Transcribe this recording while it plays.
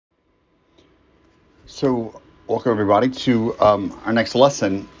So, welcome everybody to our next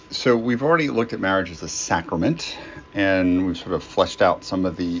lesson. So, we've already looked at marriage as a sacrament, and we've sort of fleshed out some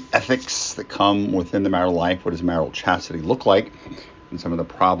of the ethics that come within the marital life. What does marital chastity look like, and some of the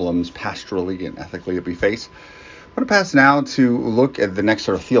problems pastorally and ethically that we face. I want to pass now to look at the next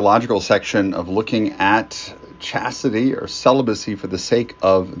sort of theological section of looking at chastity or celibacy for the sake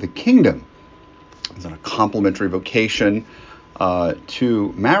of the kingdom. It's a complementary vocation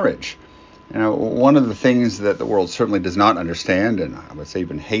to marriage. You know, one of the things that the world certainly does not understand, and I would say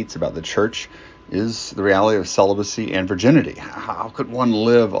even hates about the church, is the reality of celibacy and virginity. How could one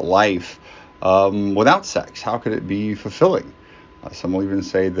live a life without sex? How could it be fulfilling? Some will even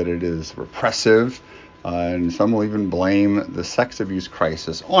say that it is repressive, and some will even blame the sex abuse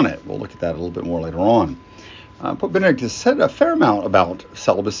crisis on it. We'll look at that a little bit more later on. Pope Benedict has said a fair amount about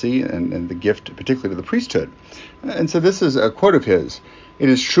celibacy and the gift, particularly to the priesthood. And so this is a quote of his. It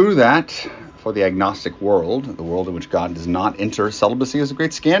is true that for the agnostic world, the world in which God does not enter, celibacy is a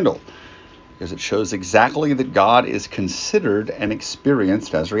great scandal, because it shows exactly that God is considered and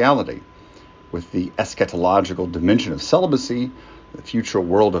experienced as reality. With the eschatological dimension of celibacy, the future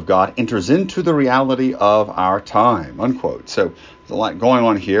world of God enters into the reality of our time, unquote. So there's a lot going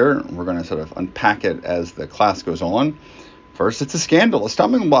on here. We're going to sort of unpack it as the class goes on. First, it's a scandal, a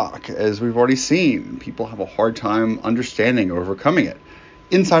stumbling block, as we've already seen. People have a hard time understanding or overcoming it.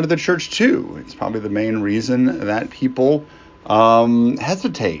 Inside of the church, too. It's probably the main reason that people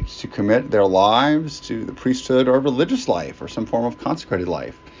hesitate to commit their lives to the priesthood or religious life or some form of consecrated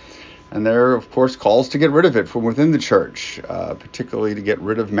life. And there are, of course, calls to get rid of it from within the church, particularly to get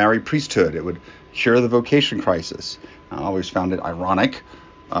rid of married priesthood. It would cure the vocation crisis. I always found it ironic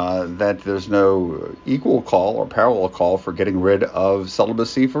that there's no equal call or parallel call for getting rid of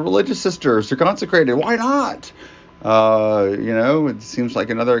celibacy for religious sisters or consecrated. Why not? It seems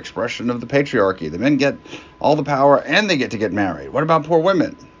like another expression of the patriarchy. The men get all the power and they get to get married. What about poor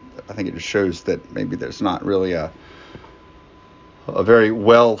women? I think it just shows that maybe there's not really a very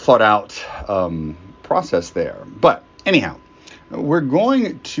well thought out process there. But anyhow, we're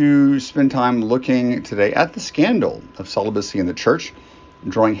going to spend time looking today at the scandal of celibacy in the church,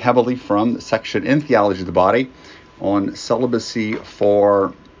 drawing heavily from the section in Theology of the Body on celibacy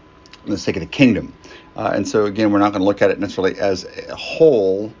for the sake of the kingdom. And so, again, we're not going to look at it necessarily as a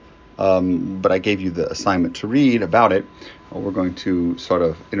whole, but I gave you the assignment to read about it. We're going to sort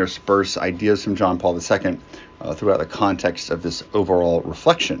of intersperse ideas from John Paul II throughout the context of this overall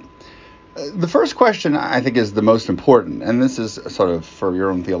reflection. The first question, I think, is the most important, and this is sort of for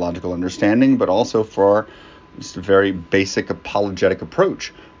your own theological understanding, but also for just a very basic apologetic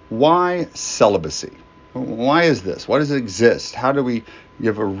approach. Why celibacy? Why is this? Why does it exist? How do we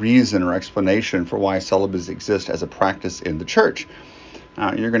give a reason or explanation for why celibacy exists as a practice in the church?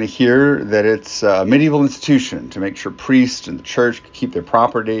 You're going to hear that it's a medieval institution to make sure priests and the church can keep their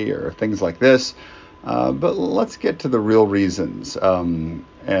property or things like this. But let's get to the real reasons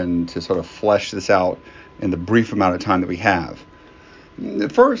and to sort of flesh this out in the brief amount of time that we have.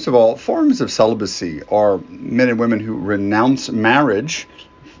 First of all, forms of celibacy are men and women who renounce marriage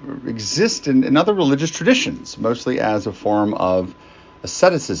exist in other religious traditions, mostly as a form of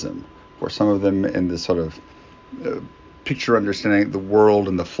asceticism, for some of them in this sort of picture understanding the world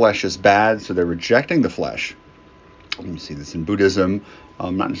and the flesh is bad, so they're rejecting the flesh. You see this in Buddhism,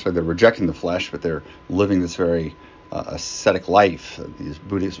 not necessarily they're rejecting the flesh, but they're living this very ascetic life, these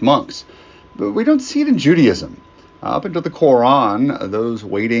Buddhist monks. But we don't see it in Judaism. Up until the Quran, those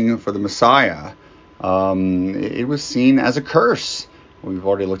waiting for the Messiah, it was seen as a curse. We've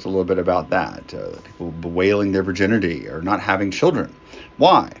already looked a little bit about that. People bewailing their virginity or not having children.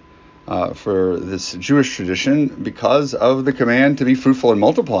 Why? For this Jewish tradition, because of the command to be fruitful and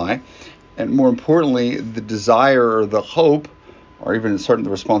multiply, and more importantly, the desire or the hope, or even the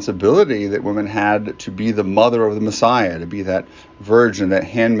responsibility that women had to be the mother of the Messiah, to be that virgin, that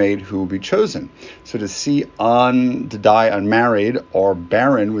handmaid who will be chosen. So to die unmarried or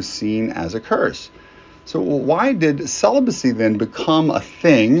barren was seen as a curse. So why did celibacy then become a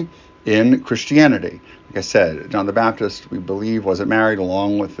thing in Christianity? Like I said, John the Baptist, we believe, wasn't married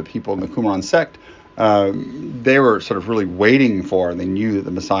along with the people in the Qumran sect. They were sort of really waiting for, and they knew that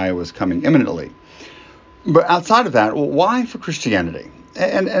the Messiah was coming imminently. But outside of that, why for Christianity?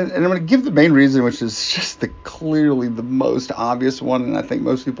 And I'm going to give the main reason, which is just clearly the most obvious one, and I think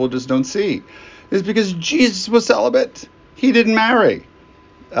most people just don't see, is because Jesus was celibate. He didn't marry.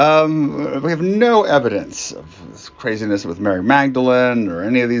 We have no evidence of this craziness with Mary Magdalene or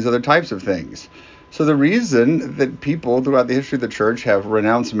any of these other types of things. So the reason that people throughout the history of the church have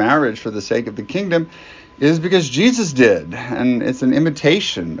renounced marriage for the sake of the kingdom is because Jesus did, and it's an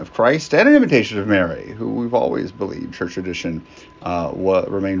imitation of Christ and an imitation of Mary, who we've always believed, church tradition,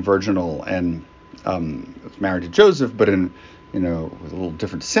 remained virginal and was married to Joseph, but in with a little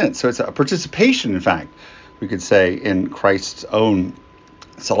different sense. So it's a participation, in fact, we could say, in Christ's own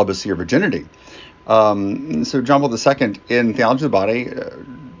celibacy or virginity. So John Paul II in Theology of the Body,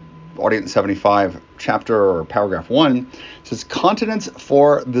 Audience 75, chapter or paragraph 1, says, continence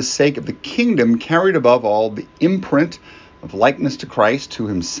for the sake of the kingdom carried above all the imprint of likeness to Christ, who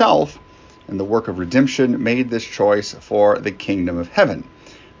himself, in the work of redemption, made this choice for the kingdom of heaven.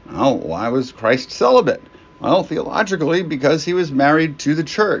 Well, why was Christ celibate? Well, theologically, because he was married to the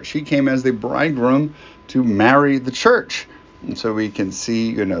church. He came as the bridegroom to marry the church. And so we can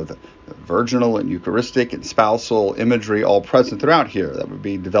see, the virginal and Eucharistic and spousal imagery all present throughout here. That would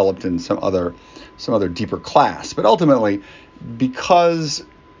be developed in some other deeper class. But ultimately, because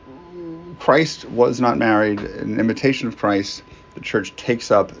Christ was not married, an imitation of Christ, the church takes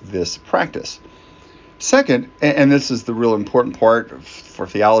up this practice. Second, and this is the real important part for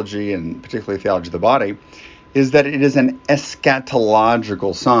theology, and particularly theology of the body, is that it is an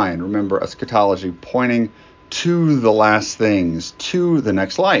eschatological sign. Remember, eschatology pointing to the last things, to the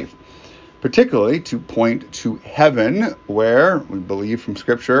next life, particularly to point to heaven, where we believe from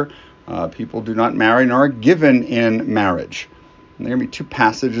Scripture, people do not marry nor are given in marriage. And there are going to be two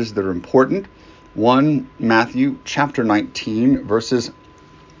passages that are important. One, Matthew chapter 19, verses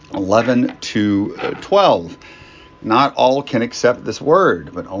 11 to 12. Not all can accept this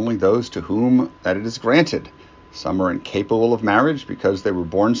word, but only those to whom that it is granted. Some are incapable of marriage because they were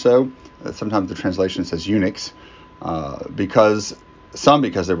born so. Sometimes the translation says eunuchs, because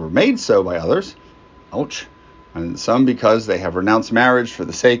they were made so by others. Ouch. And some because they have renounced marriage for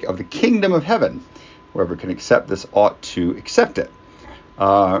the sake of the kingdom of heaven. Whoever can accept this ought to accept it.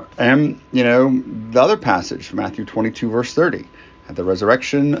 And the other passage, Matthew 22, verse 30. At the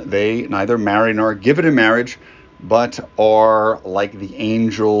resurrection, they neither marry nor are given in marriage, but are like the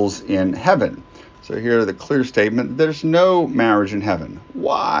angels in heaven. So here the clear statement, there's no marriage in heaven.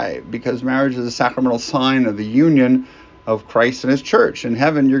 Why? Because marriage is a sacramental sign of the union of Christ and his church. In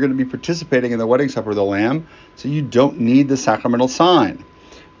heaven, you're going to be participating in the wedding supper of the Lamb, so you don't need the sacramental sign.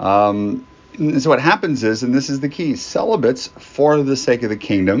 So what happens is, and this is the key, celibates, for the sake of the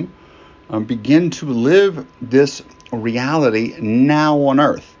kingdom, begin to live this reality now on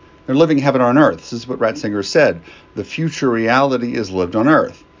earth. They're living heaven on earth. This is what Ratzinger said. The future reality is lived on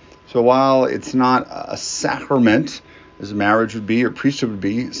earth. So while it's not a sacrament, as marriage would be or priesthood would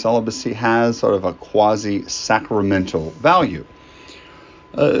be, celibacy has sort of a quasi-sacramental value.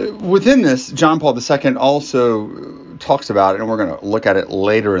 Within this, John Paul II also talks about it, and we're going to look at it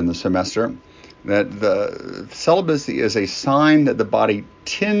later in the semester, that the celibacy is a sign that the body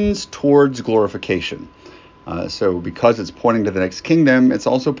tends towards glorification. So because it's pointing to the next kingdom, it's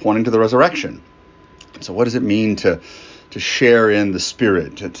also pointing to the resurrection. So what does it mean to share in the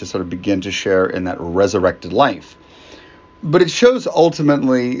Spirit, to sort of begin to share in that resurrected life? But it shows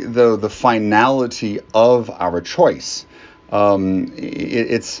ultimately, though, the finality of our choice.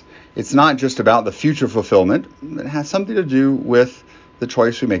 It's not just about the future fulfillment. It has something to do with the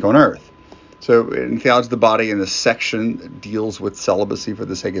choice we make on earth. So in Theology of the Body, in this section that deals with celibacy for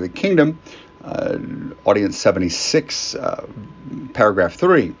the sake of the kingdom, Audience 76, paragraph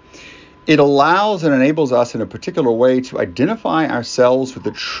 3, it allows and enables us in a particular way to identify ourselves with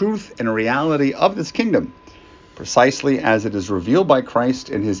the truth and reality of this kingdom, precisely as it is revealed by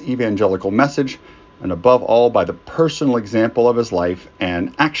Christ in his evangelical message, and above all by the personal example of his life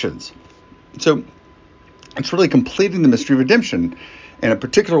and actions. So it's really completing the mystery of redemption in a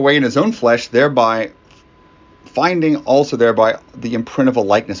particular way in his own flesh, thereby finding also thereby the imprint of a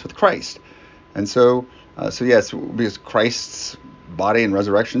likeness with Christ. And so yes, because Christ's body and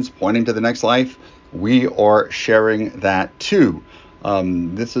resurrections pointing to the next life, we are sharing that too.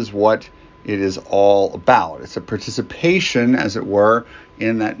 This is what it is all about. It's a participation, as it were,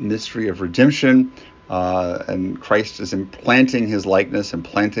 in that mystery of redemption, and Christ is implanting his likeness,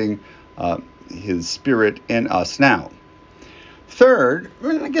 implanting his Spirit in us now. Third,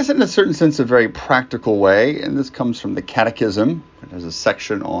 I guess in a certain sense, a very practical way, and this comes from the Catechism. It has a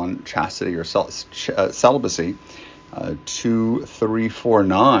section on chastity or celibacy,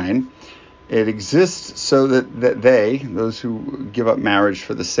 2349. It exists so that those who give up marriage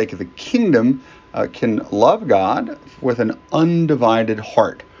for the sake of the kingdom, can love God with an undivided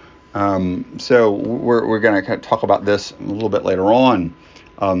heart. So we're going to talk about this a little bit later on.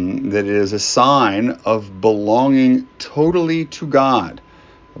 That it is a sign of belonging totally to God,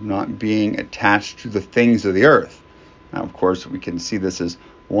 of not being attached to the things of the earth. Now, of course, we can see this as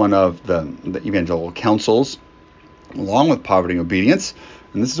one of the evangelical counsels, along with poverty and obedience.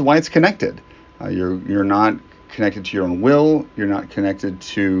 And this is why it's connected. You're not connected to your own will. You're not connected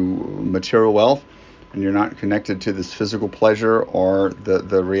to material wealth. And you're not connected to this physical pleasure or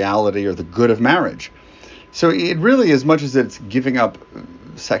the reality or the good of marriage. So it really, as much as it's giving up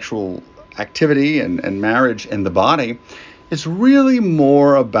sexual activity and marriage in the body, it's really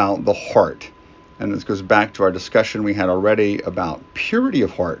more about the heart. And this goes back to our discussion we had already about purity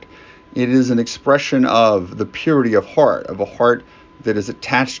of heart. It is an expression of the purity of a heart that is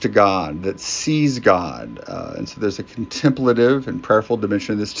attached to God, that sees God. And so there's a contemplative and prayerful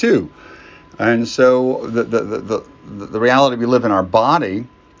dimension of this too. And so the reality we live in our body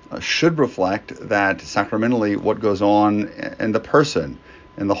should reflect that sacramentally what goes on in the person,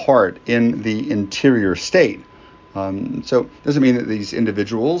 in the heart, in the interior state. So it doesn't mean that these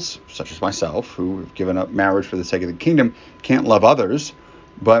individuals, such as myself, who have given up marriage for the sake of the kingdom, can't love others,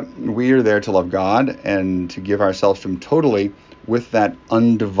 but we are there to love God and to give ourselves to Him totally with that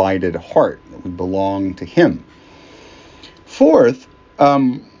undivided heart, that we belong to Him. Fourth,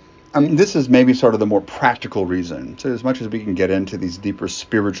 this is maybe sort of the more practical reason. So as much as we can get into these deeper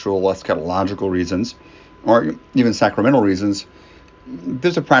spiritual, eschatological reasons, or even sacramental reasons,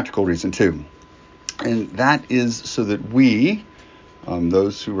 there's a practical reason too. And that is so that we,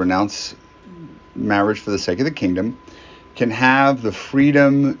 those who renounce marriage for the sake of the kingdom, can have the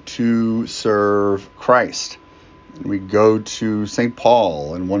freedom to serve Christ. We go to St.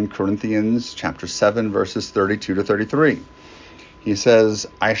 Paul in 1 Corinthians chapter 7, verses 32 to 33. He says,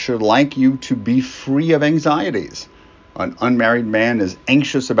 I should like you to be free of anxieties. An unmarried man is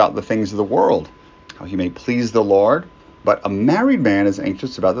anxious about the things of the world, how he may please the Lord, but a married man is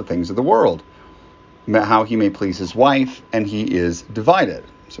anxious about the things of the world, how he may please his wife, and he is divided.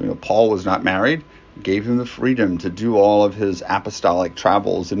 So, Paul was not married, gave him the freedom to do all of his apostolic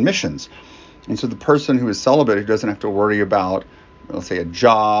travels and missions. And so the person who is celibate, who doesn't have to worry about, let's say, a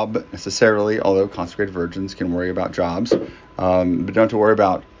job necessarily, although consecrated virgins can worry about jobs, but don't have to worry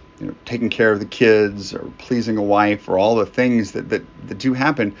about taking care of the kids or pleasing a wife or all the things that do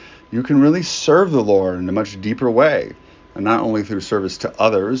happen. You can really serve the Lord in a much deeper way, and not only through service to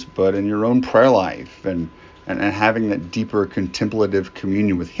others, but in your own prayer life and having that deeper contemplative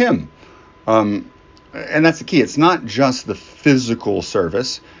communion with Him. And that's the key. It's not just the physical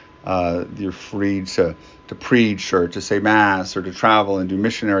service. You're free to preach or to say Mass or to travel and do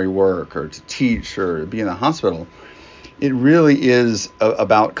missionary work or to teach or be in the hospital. It really is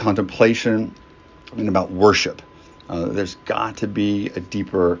about contemplation and about worship. There's got to be a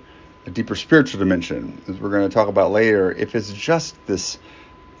deeper spiritual dimension, as we're going to talk about later. If it's just this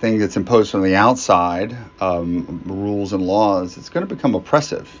thing that's imposed from the outside, rules and laws, it's going to become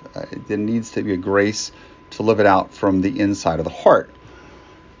oppressive. There needs to be a grace to live it out from the inside of the heart.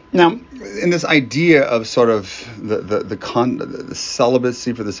 Now, in this idea of sort of the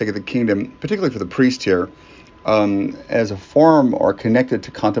celibacy for the sake of the kingdom, particularly for the priest here, as a form or connected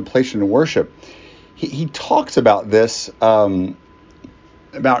to contemplation and worship, he talks about this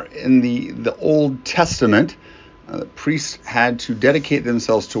about in the Old Testament. Priests had to dedicate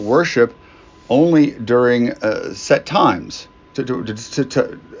themselves to worship only during set times,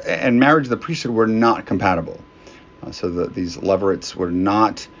 and marriage and the priesthood were not compatible. So these Levites were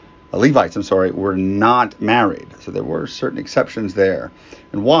not. Levites, were not married. So there were certain exceptions there.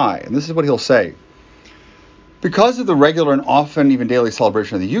 And why? And this is what he'll say. Because of the regular and often even daily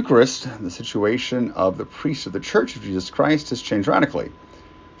celebration of the Eucharist, the situation of the priests of the Church of Jesus Christ has changed radically.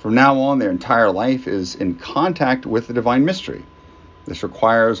 From now on, their entire life is in contact with the divine mystery. This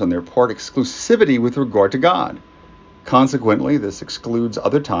requires on their part exclusivity with regard to God. Consequently, this excludes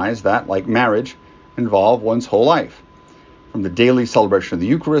other ties that, like marriage, involve one's whole life. From the daily celebration of the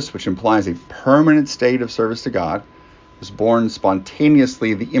Eucharist, which implies a permanent state of service to God, was born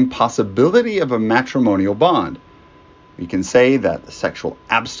spontaneously the impossibility of a matrimonial bond. We can say that the sexual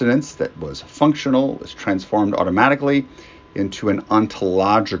abstinence that was functional was transformed automatically into an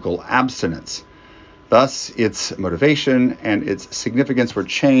ontological abstinence. Thus, its motivation and its significance were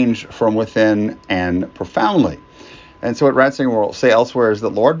changed from within and profoundly. And so what Ratzinger will say elsewhere is that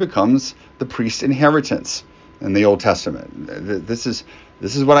Lord becomes the priest's inheritance in the Old Testament. This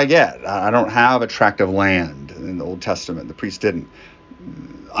is what I get. I don't have a tract of land in the Old Testament. The priest didn't.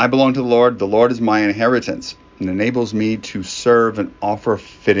 I belong to the Lord. The Lord is my inheritance and enables me to serve and offer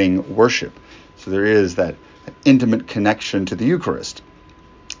fitting worship. So there is that intimate connection to the Eucharist.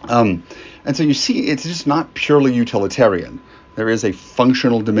 And so you see, it's just not purely utilitarian. There is a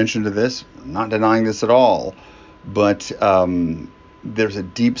functional dimension to this. I'm not denying this at all. But there's a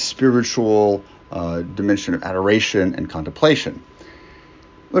deep spiritual dimension of adoration and contemplation.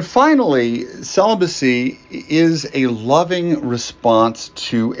 But finally, celibacy is a loving response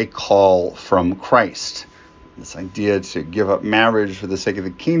to a call from Christ. This idea to give up marriage for the sake of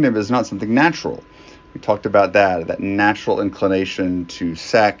the kingdom is not something natural. We talked about that natural inclination to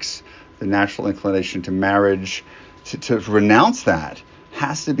sex, the natural inclination to marriage. To renounce that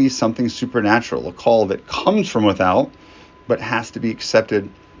has to be something supernatural, a call that comes from without, but has to be accepted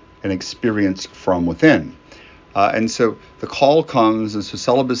and experienced from within. And so the call comes, and so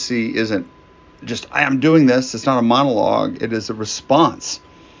celibacy isn't just, I am doing this. It's not a monologue. It is a response.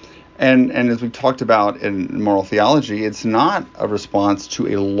 And as we talked about in moral theology, it's not a response to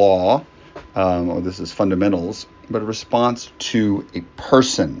a law, or this is fundamentals, but a response to a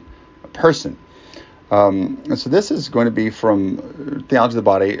person. And so this is going to be from Theology of the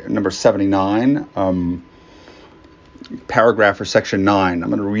Body, number 79, paragraph or section 9. I'm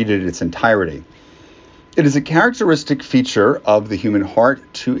going to read it in its entirety. It is a characteristic feature of the human heart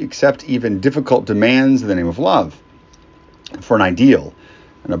to accept even difficult demands in the name of love for an ideal,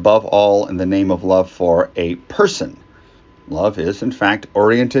 and above all in the name of love for a person. Love is, in fact,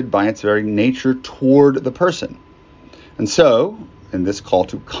 oriented by its very nature toward the person. And so, in this call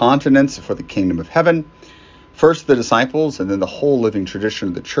to continence for the kingdom of heaven, first the disciples and then the whole living tradition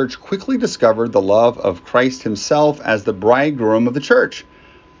of the church quickly discovered the love of Christ himself as the bridegroom of the church.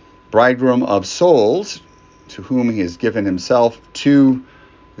 Bridegroom of souls, to whom he has given himself to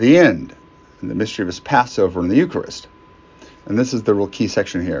the end, in the mystery of his Passover in the Eucharist. And this is the real key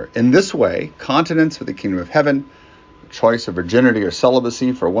section here. In this way, continence for the kingdom of heaven, the choice of virginity or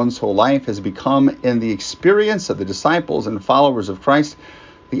celibacy for one's whole life, has become, in the experience of the disciples and followers of Christ,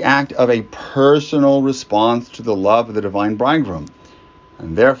 the act of a personal response to the love of the divine bridegroom,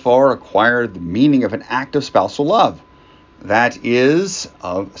 and therefore acquired the meaning of an act of spousal love. That is,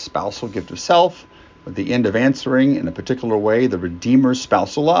 of spousal gift of self, with the end of answering in a particular way the Redeemer's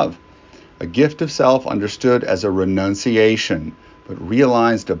spousal love. A gift of self understood as a renunciation, but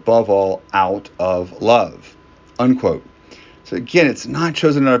realized above all out of love. Unquote. So again, it's not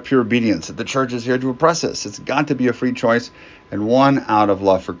chosen out of pure obedience that the church is here to oppress us. It's got to be a free choice, and one out of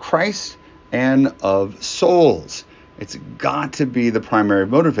love for Christ and of souls. It's got to be the primary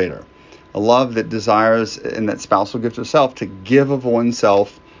motivator. A love that desires, in that spousal gift of self, to give of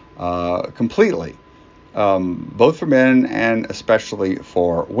oneself completely, both for men and especially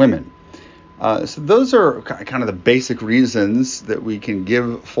for women. So those are kind of the basic reasons that we can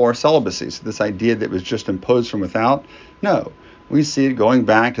give for celibacy. So this idea that it was just imposed from without, no. We see it going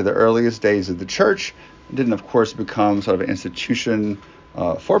back to the earliest days of the church. It didn't, of course, become sort of an institution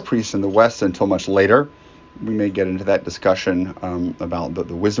for priests in the West until much later. We may get into that discussion about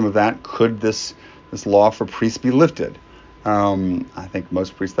the wisdom of that. Could this law for priests be lifted? I think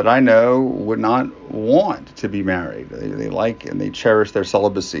most priests that I know would not want to be married. They like and they cherish their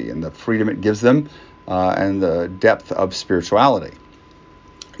celibacy and the freedom it gives them and the depth of spirituality.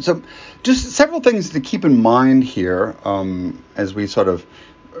 So just several things to keep in mind here as we sort of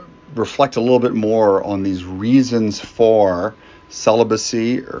reflect a little bit more on these reasons for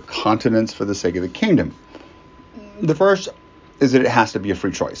celibacy or continence for the sake of the kingdom. The first is that it has to be a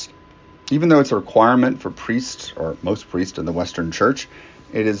free choice. Even though it's a requirement for priests, or most priests in the Western Church,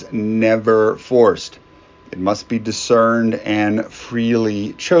 it is never forced. It must be discerned and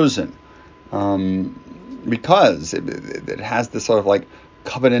freely chosen, because it has this sort of like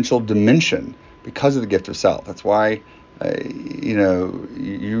covenantal dimension because of the gift of self. That's why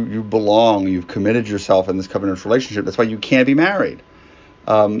you belong. You've committed yourself in this covenantal relationship. That's why you can't be married.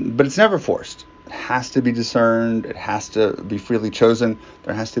 But it's never forced. It has to be discerned. It has to be freely chosen.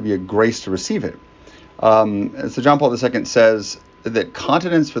 There has to be a grace to receive it. So John Paul II says that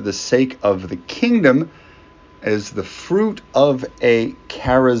continence for the sake of the kingdom is the fruit of a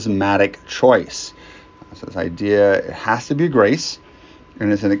charismatic choice. So this idea, it has to be grace,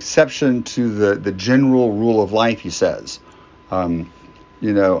 and it's an exception to the general rule of life, he says.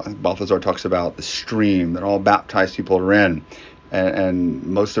 Balthazar talks about the stream that all baptized people are in. And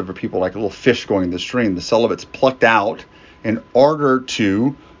most of the people like a little fish going in the stream. The celibate's plucked out in order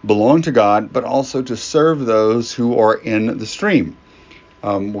to belong to God, but also to serve those who are in the stream.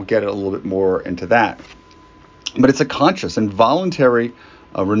 We'll get a little bit more into that. But it's a conscious and voluntary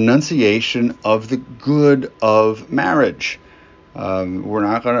renunciation of the good of marriage. We're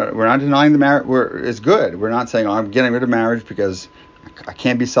not denying the marriage is good. We're not saying, I'm getting rid of marriage because I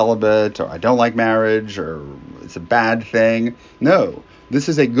can't be celibate, or I don't like marriage, or it's a bad thing. No, this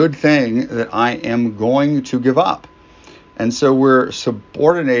is a good thing that I am going to give up. And so we're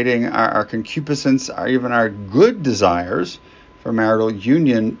subordinating our concupiscence, even our good desires for marital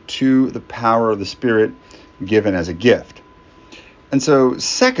union, to the power of the Spirit given as a gift. And so,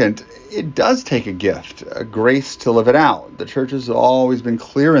 second, it does take a gift, a grace to live it out. The church has always been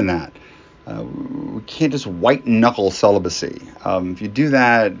clear in that. We can't just white knuckle celibacy. If you do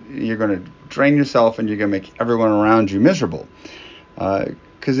that, you're going to drain yourself and you're going to make everyone around you miserable.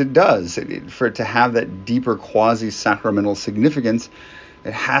 Because it does. For it to have that deeper quasi-sacramental significance,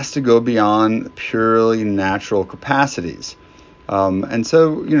 it has to go beyond purely natural capacities. And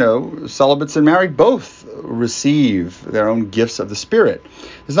so, celibates and married both receive their own gifts of the Spirit.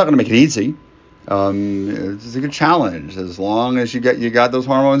 It's not going to make it easy. It's a good challenge. As long as you got those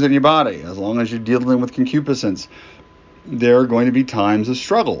hormones in your body, as long as you're dealing with concupiscence, there are going to be times of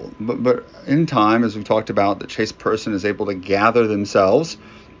struggle. But in time, as we talked about, the chaste person is able to gather themselves.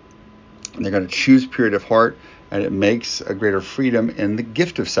 And they're going to choose purity of heart, and it makes a greater freedom in the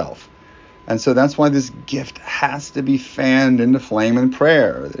gift of self. And so that's why this gift has to be fanned into flame in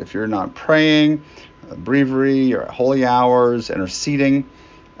prayer. If you're not praying, breviary or holy hours, interceding,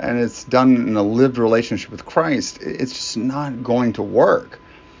 and it's done in a lived relationship with Christ, it's just not going to work.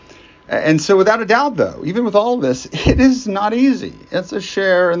 And so without a doubt, though, even with all of this, it is not easy. It's a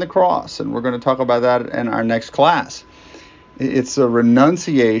share in the cross, and we're going to talk about that in our next class. It's a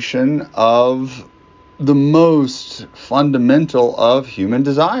renunciation of the most fundamental of human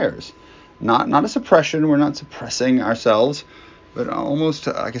desires. Not a suppression. We're not suppressing ourselves, but almost,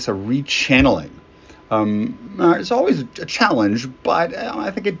 a rechanneling. It's always a challenge, but I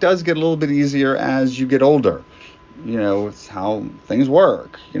think it does get a little bit easier as you get older. It's how things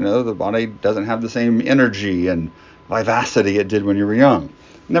work. The body doesn't have the same energy and vivacity it did when you were young.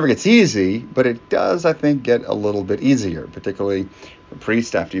 It never gets easy, but it does, I think, get a little bit easier, particularly a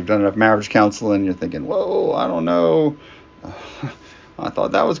priest after you've done enough marriage counseling. You're thinking, whoa, I don't know. I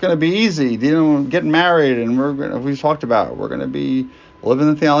thought that was going to be easy, getting married, and we've talked about, we're going to be living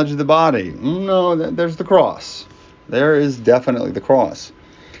the theology of the body. No, there's the cross. There is definitely the cross.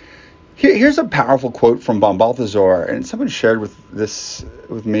 Here's a powerful quote from Bon Balthazar, and someone shared this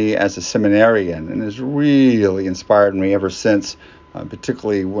with me as a seminarian, and has really inspired me ever since,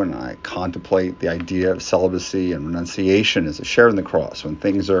 particularly when I contemplate the idea of celibacy and renunciation as a share in the cross when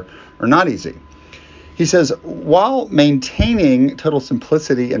things are not easy. He says, while maintaining total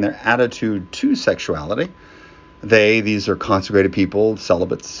simplicity in their attitude to sexuality, these are consecrated people,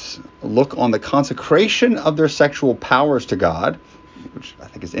 celibates, look on the consecration of their sexual powers to God, which I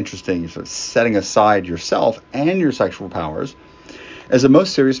think is interesting. You're sort of setting aside yourself and your sexual powers as a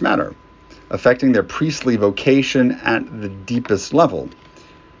most serious matter, affecting their priestly vocation at the deepest level.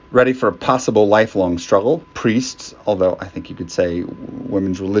 Ready for a possible lifelong struggle, priests, although I think you could say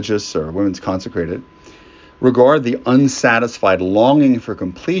women's religious or women's consecrated, regard the unsatisfied longing for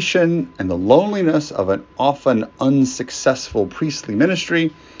completion and the loneliness of an often unsuccessful priestly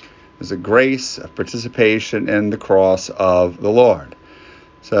ministry as a grace of participation in the cross of the Lord.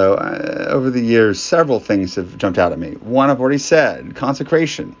 So over the years, several things have jumped out at me. One I've already said,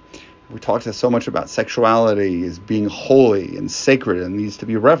 consecration. We talked so much about sexuality as being holy and sacred and needs to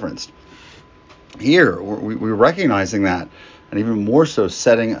be reverenced. Here, we're recognizing that, and even more so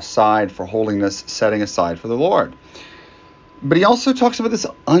setting aside for holiness, setting aside for the Lord. But he also talks about this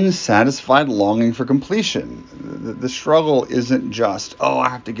unsatisfied longing for completion. The struggle isn't just, I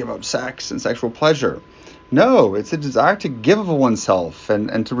have to give up sex and sexual pleasure. No, it's a desire to give of oneself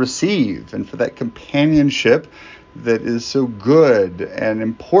and to receive, and for that companionship that is so good and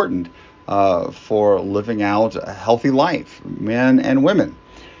important for living out a healthy life, men and women.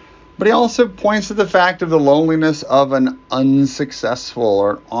 But he also points to the fact of the loneliness of an unsuccessful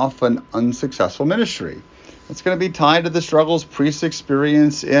or often unsuccessful ministry. It's going to be tied to the struggles priests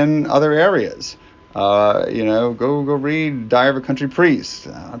experience in other areas. Go read Diary of a Country Priest.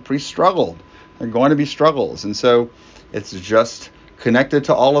 Priests struggled. There are going to be struggles. And so it's just connected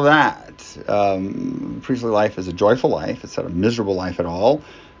to all of that. Priestly life is a joyful life. It's not a miserable life at all.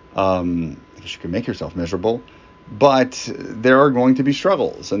 I guess you can make yourself miserable. But there are going to be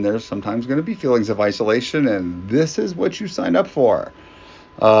struggles, and there's sometimes going to be feelings of isolation, and this is what you signed up for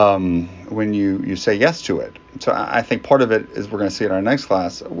when you say yes to it. So I think part of it is, we're going to see in our next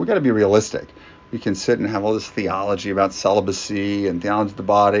class, we've got to be realistic. We can sit and have all this theology about celibacy and theology of the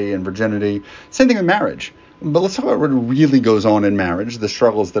body and virginity. Same thing in marriage. But let's talk about what really goes on in marriage, the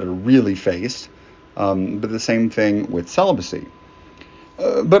struggles that are really faced, but the same thing with celibacy.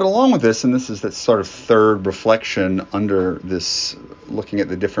 But along with this, and this is that sort of third reflection under this, looking at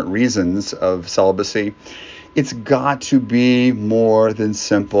the different reasons of celibacy, it's got to be more than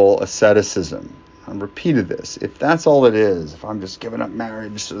simple asceticism. I've repeated this. If that's all it is, if I'm just giving up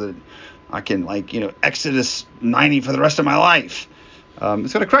marriage so that I can, Exodus 90 for the rest of my life,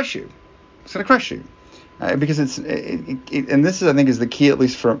 it's going to crush you. It's going to crush you. because and this is, I think, is the key, at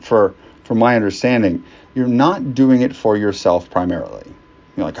least for my understanding. You're not doing it for yourself primarily.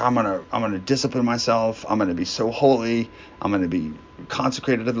 You're like, I'm gonna discipline myself. I'm gonna be so holy. I'm gonna be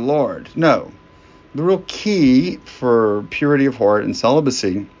consecrated to the Lord. No, the real key for purity of heart and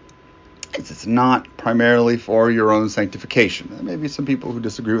celibacy is it's not primarily for your own sanctification. There may be some people who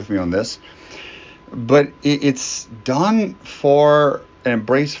disagree with me on this, but it's done for an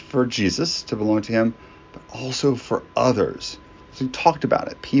embrace for Jesus, to belong to him, but also for others. So we talked about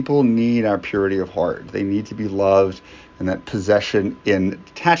it. People need our purity of heart. They need to be loved, and that possession in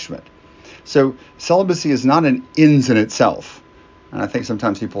detachment. So celibacy is not an ends in itself. And I think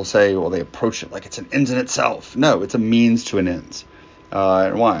sometimes people say, well, they approach it like it's an ends in itself. No, it's a means to an ends.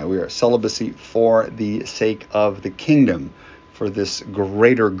 And why? We are celibacy for the sake of the kingdom, for this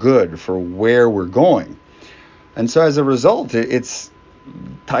greater good, for where we're going. And so as a result, it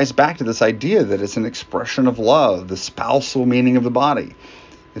ties back to this idea that it's an expression of love, the spousal meaning of the body.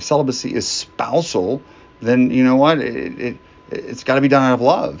 If celibacy is spousal, then you know what? It's got to be done out of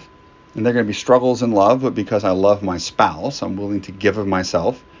love. And there are going to be struggles in love, but because I love my spouse, I'm willing to give of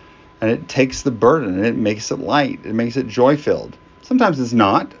myself. And it takes the burden, and it makes it light. It makes it joy-filled. Sometimes it's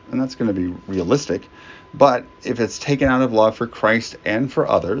not, and that's going to be realistic. But if it's taken out of love for Christ and for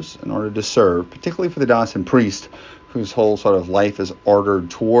others in order to serve, particularly for the diocesan priest, whose whole sort of life is ordered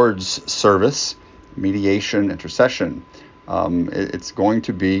towards service, mediation, intercession, it's going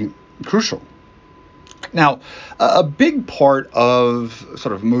to be crucial. Now, a big part of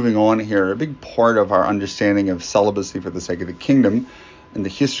sort of moving on here, a big part of our understanding of celibacy for the sake of the kingdom in the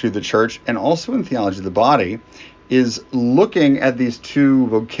history of the church and also in theology of the body is looking at these two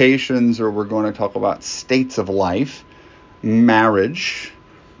vocations, or we're going to talk about states of life, marriage,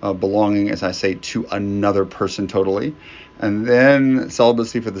 belonging, as I say, to another person totally, and then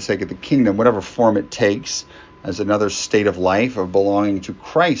celibacy for the sake of the kingdom, whatever form it takes, as another state of life of belonging to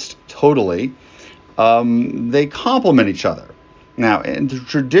Christ totally. They complement each other. Now, in the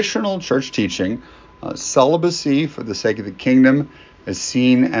traditional church teaching, celibacy for the sake of the kingdom is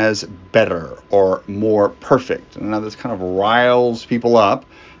seen as better or more perfect. And now this kind of riles people up,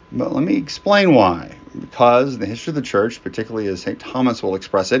 but let me explain why. Because in the history of the church, particularly as St. Thomas will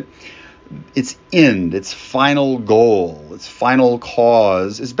express it, its end, its final goal, its final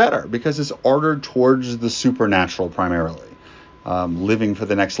cause is better because it's ordered towards the supernatural primarily, living for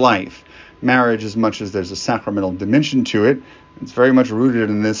the next life. Marriage, as much as there's a sacramental dimension to it, it's very much rooted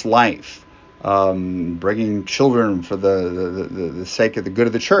in this life, bringing children for the sake of the good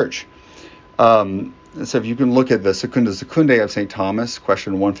of the church. So if you can look at the Secunda Secundae of St. Thomas,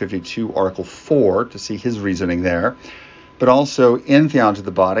 question 152, Article 4, to see his reasoning there. But also in Theology of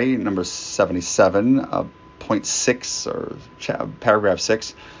the Body, number 77, point 6, or paragraph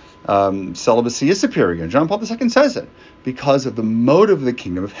 6, celibacy is superior. John Paul II says it because of the motive of the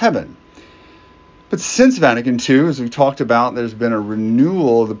kingdom of heaven. But since Vatican II, as we talked about, there's been a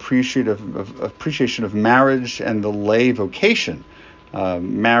renewal of the appreciation of marriage and the lay vocation.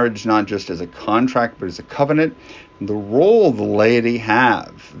 Marriage not just as a contract, but as a covenant. And the role the laity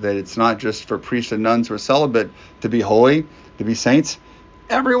have, that it's not just for priests and nuns who are celibate to be holy, to be saints.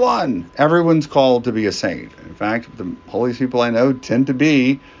 Everyone's called to be a saint. In fact, the holiest people I know tend to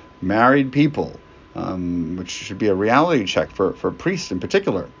be married people, which should be a reality check for priests in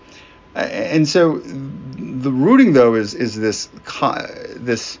particular. And so the rooting, though, is this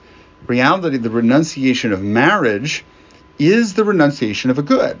reality, the renunciation of marriage is the renunciation of a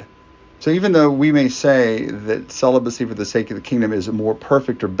good. So even though we may say that celibacy for the sake of the kingdom is more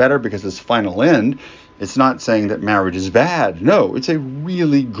perfect or better because it's final end, it's not saying that marriage is bad. No, it's a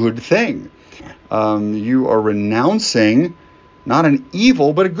really good thing. You are renouncing not an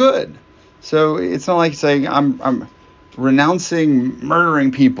evil, but a good. So it's not like saying I'm renouncing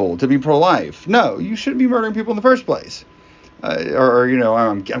murdering people to be pro-life. No, you shouldn't be murdering people in the first place.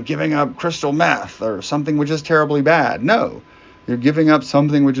 I'm giving up crystal meth or something which is terribly bad. No, you're giving up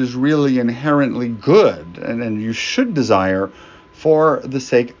something which is really inherently good, and you should desire for the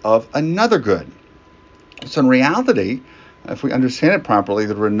sake of another good. So in reality, if we understand it properly,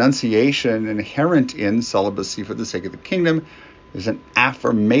 the renunciation inherent in celibacy for the sake of the kingdom is an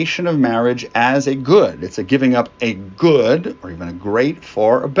affirmation of marriage as a good. It's a giving up a good, or even a great,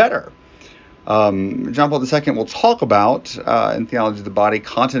 for a better. John Paul II will talk about, in Theology of the Body,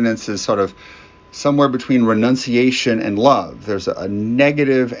 continence is sort of somewhere between renunciation and love. There's a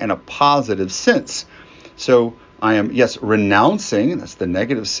negative and a positive sense. So I am, yes, renouncing, that's the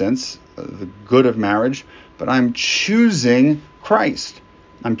negative sense, the good of marriage, but I'm choosing Christ.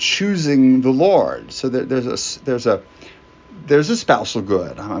 I'm choosing the Lord. So there's a spousal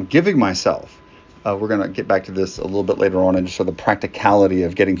good. I'm giving myself. We're going to get back to this a little bit later on and just sort of the practicality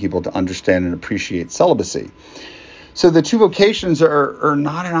of getting people to understand and appreciate celibacy. So the two vocations are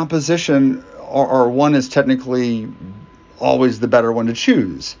not in opposition, or one is technically always the better one to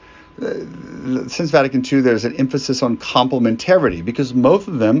choose. Since Vatican II, there's an emphasis on complementarity because both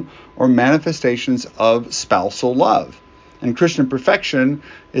of them are manifestations of spousal love. And Christian perfection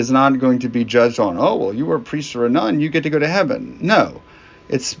is not going to be judged on, oh, well, you were a priest or a nun, you get to go to heaven. No,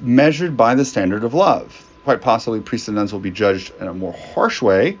 it's measured by the standard of love. Quite possibly priests and nuns will be judged in a more harsh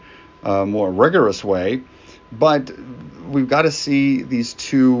way, more rigorous way, but we've got to see these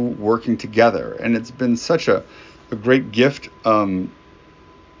two working together. And it's been such a great gift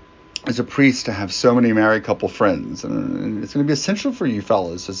as a priest to have so many married couple friends. And it's going to be essential for you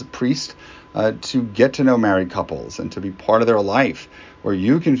fellas as a priest to get to know married couples and to be part of their life where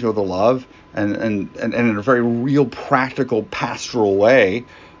you can feel the love and in a very real, practical, pastoral way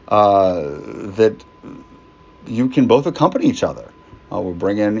that you can both accompany each other. We'll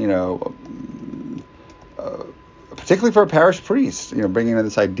bring in, particularly for a parish priest, bringing in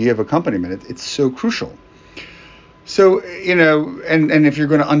this idea of accompaniment. It's so crucial. So, and if you're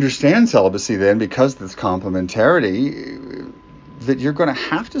going to understand celibacy then, because of this complementarity, that you're going to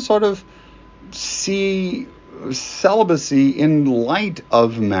have to sort of see celibacy in light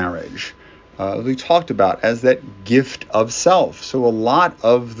of marriage. We talked about as that gift of self. So a lot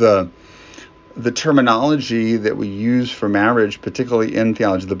of the terminology that we use for marriage, particularly in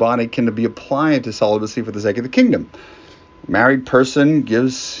theology of the body, can be applied to celibacy for the sake of the kingdom. Married person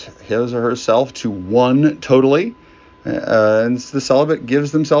gives his or herself to one totally, and the celibate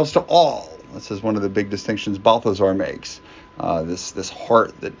gives themselves to all. This is one of the big distinctions Balthasar makes. This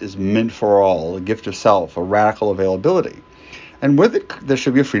heart that is meant for all, a gift of self, a radical availability. And with it, there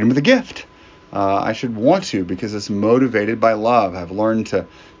should be a freedom of the gift. I should want to, because it's motivated by love. I've learned to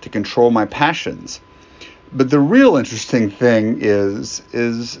control my passions. But the real interesting thing is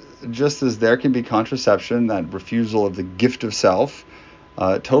just as there can be contraception, that refusal of the gift of self,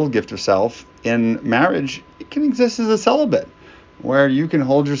 total gift of self, in marriage, it can exist as a celibate, where you can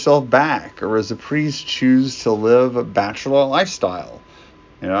hold yourself back, or as a priest choose to live a bachelor lifestyle.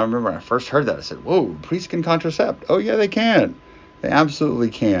 I remember when I first heard that, I said, whoa, priests can contracept. Oh yeah, they can. They absolutely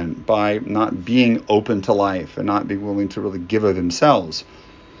can, by not being open to life and not being willing to really give of themselves.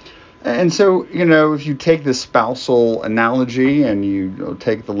 And so, if you take the spousal analogy and you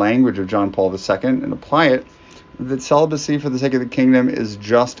take the language of John Paul II and apply it, that celibacy for the sake of the kingdom is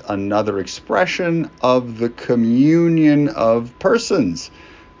just another expression of the communion of persons.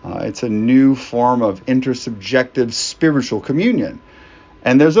 It's a new form of intersubjective spiritual communion.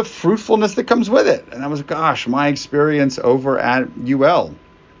 And there's a fruitfulness that comes with it. And that was, my experience over at UL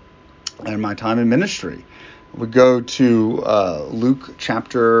and my time in ministry. We go to Luke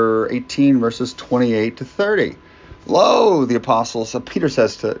chapter 18, verses 28 to 30. Lo, the apostles, Peter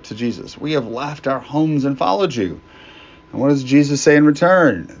says to Jesus, we have left our homes and followed you. And what does Jesus say in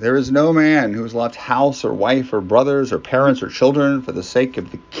return? There is no man who has left house or wife or brothers or parents or children for the sake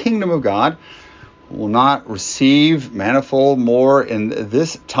of the kingdom of God who will not receive manifold more in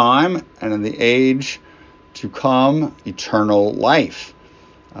this time and in the age to come eternal life.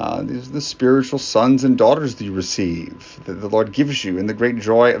 These are the spiritual sons and daughters that you receive, that the Lord gives you in the great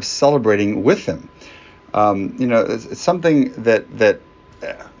joy of celebrating with Him. It's something that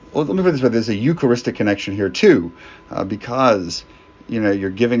well, let me put it this way, there's a Eucharistic connection here too, because, you're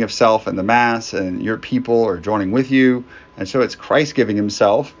giving of self in the Mass and your people are joining with you. And so it's Christ giving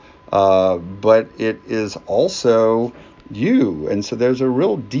Himself, but it is also you. And so there's a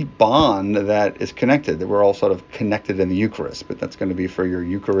real deep bond that is connected, that we're all sort of connected in the Eucharist, but that's going to be for your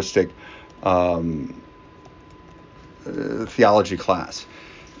Eucharistic theology class.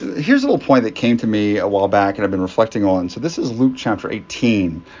 Here's a little point that came to me a while back and I've been reflecting on. So this is Luke chapter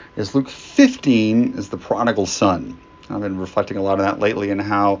 18. Luke 15 is the prodigal son. I've been reflecting a lot on that lately and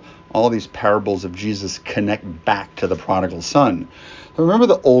how all these parables of Jesus connect back to the prodigal son. So remember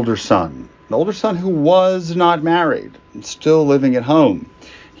the older son who was not married, still living at home.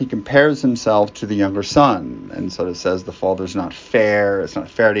 He compares himself to the younger son and sort of says the father's not fair. It's not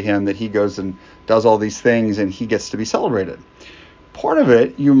fair to him that he goes and does all these things and he gets to be celebrated. Part of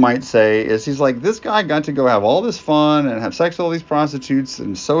it, you might say, is he's like, this guy got to go have all this fun and have sex with all these prostitutes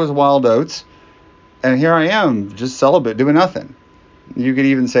and sow his wild oats. And here I am, just celibate, doing nothing. You could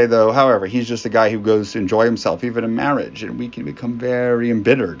even say, though, however, he's just a guy who goes to enjoy himself, even in marriage. And we can become very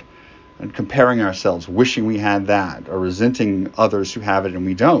embittered and comparing ourselves, wishing we had that, or resenting others who have it and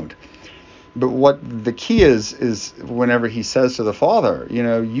we don't. But what the key is whenever he says to the father,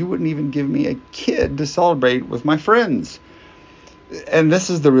 you wouldn't even give me a kid to celebrate with my friends. And this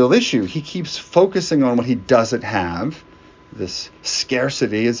is the real issue. He keeps focusing on what he doesn't have, this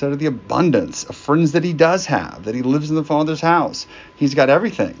scarcity, instead of the abundance of friends that he does have, that he lives in the Father's house. He's got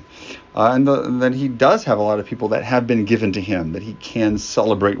everything. And that he does have a lot of people that have been given to him that he can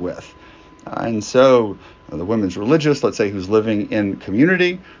celebrate with. And so the women's religious, let's say, who's living in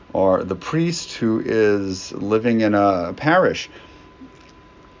community, or the priest who is living in a parish,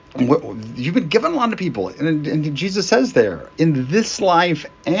 you've been given a lot of people. And Jesus says there, in this life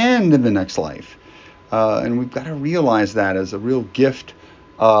and in the next life. And we've got to realize that as a real gift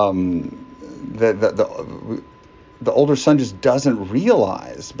that the older son just doesn't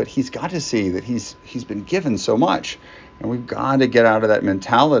realize, but he's got to see that he's been given so much. And we've got to get out of that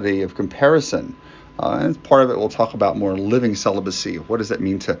mentality of comparison. And part of it we'll talk about more living celibacy. What does that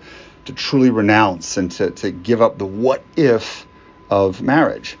mean to truly renounce and to give up the what if of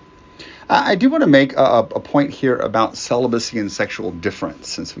marriage? I do want to make a point here about celibacy and sexual difference,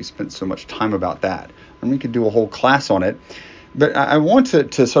 since we spent so much time about that. And we could do a whole class on it. But I want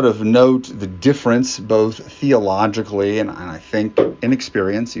to sort of note the difference, both theologically and I think in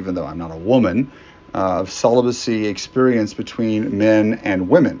experience, even though I'm not a woman, of celibacy experience between men and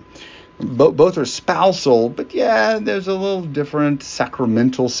women. Both are spousal, but yeah, there's a little different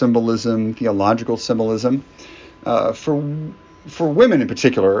sacramental symbolism, theological symbolism. For women in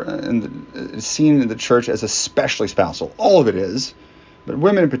particular, and it's seen in the church as especially spousal. All of it is. But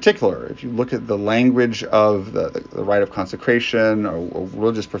women in particular, if you look at the language of the rite of consecration or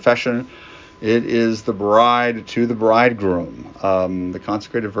religious profession, it is the bride to the bridegroom. The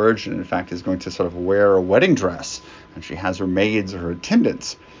consecrated virgin, in fact, is going to sort of wear a wedding dress, and she has her maids or her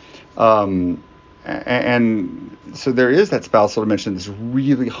attendants. And so there is that spousal dimension that's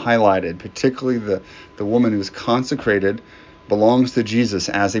really highlighted, particularly the woman who is consecrated belongs to Jesus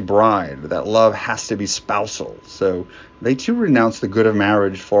as a bride. That love has to be spousal. So they too renounce the good of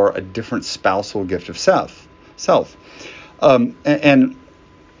marriage for a different spousal gift of self. And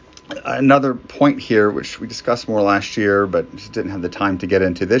another point here, which we discussed more last year, but just didn't have the time to get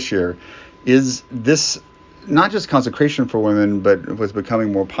into this year, is this not just consecration for women, but was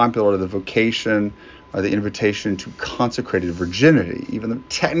becoming more popular, the vocation or the invitation to consecrated virginity. Even though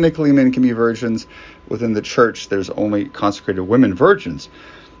technically men can be virgins, within the church there's only consecrated women virgins.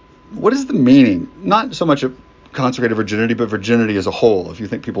 What is the meaning? Not so much of consecrated virginity, but virginity as a whole. If you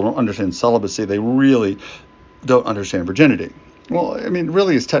think people don't understand celibacy, they really don't understand virginity. Well, I mean,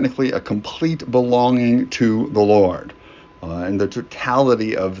 really is technically a complete belonging to the Lord and the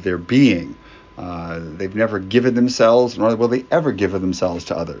totality of their being. They've never given themselves, nor will they ever give of themselves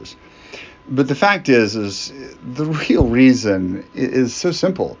to others. But the fact is the real reason is so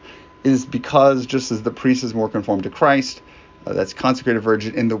simple, is because just as the priest is more conformed to Christ, that's consecrated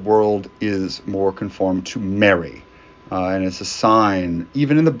virgin in the world is more conformed to Mary. And it's a sign,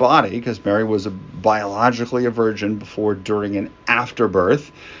 even in the body, because Mary was biologically a virgin before, during, and after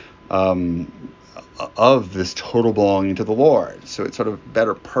birth, of this total belonging to the Lord. So it sort of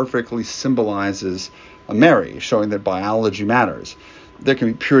better perfectly symbolizes Mary, showing that biology matters. There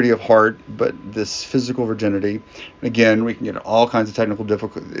can be purity of heart, but this physical virginity, again, we can get all kinds of technical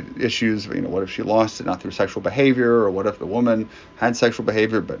difficult issues. What if she lost it not through sexual behavior, or what if the woman had sexual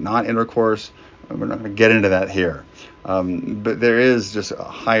behavior but not intercourse? We're not going to get into that here. But there is just a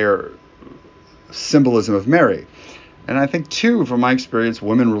higher symbolism of Mary. And I think, too, from my experience,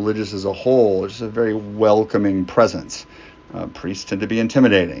 women religious as a whole is just a very welcoming presence. Priests tend to be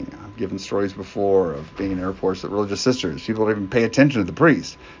intimidating. I've given stories before of being in airports with religious sisters. People don't even pay attention to the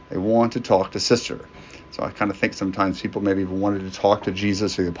priest. They want to talk to sister. So I kind of think sometimes people maybe even wanted to talk to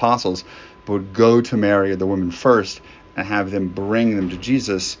Jesus or the apostles, but would go to Mary or the women first and have them bring them to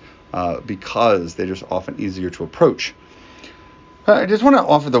Jesus because they're just often easier to approach. I just want to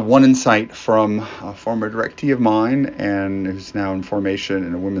offer the one insight from a former directee of mine and who's now in formation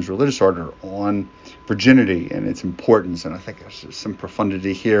in a women's religious order on virginity and its importance. And I think there's some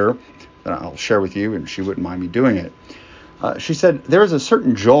profundity here that I'll share with you, and she wouldn't mind me doing it. She said, there is a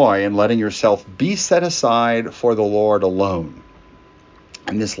certain joy in letting yourself be set aside for the Lord alone.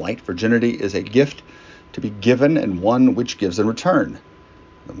 In this light, virginity is a gift to be given and one which gives in return.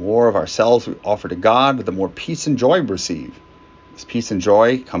 The more of ourselves we offer to God, the more peace and joy we receive. This peace and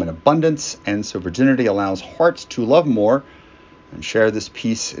joy come in abundance, and so virginity allows hearts to love more and share this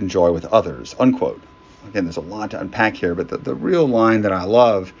peace and joy with others, unquote. Again, there's a lot to unpack here, but the real line that I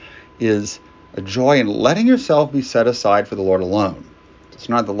love is a joy in letting yourself be set aside for the Lord alone. It's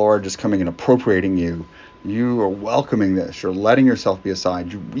not the Lord just coming and appropriating you. You are welcoming this. You're letting yourself be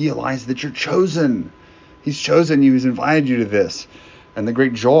aside. You realize that you're chosen. He's chosen you. He's invited you to this. and the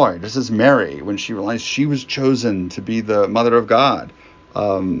great joy, just as Mary, when she realized she was chosen to be the mother of God.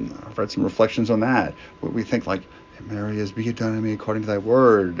 I've read some reflections on that. We think like, Mary, is be it done to me according to thy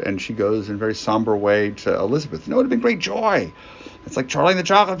word. And she goes in a very somber way to Elizabeth. No, it would have been great joy. It's like Charlie and the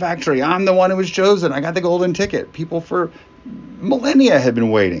Chocolate Factory. I'm the one who was chosen. I got the golden ticket. People for millennia had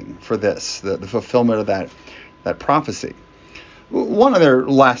been waiting for this, the fulfillment of that prophecy. One other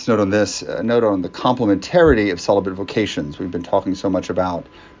last note on this, note on the complementarity of celibate vocations. We've been talking so much about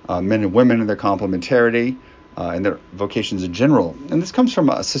men and women and their complementarity and their vocations in general. And this comes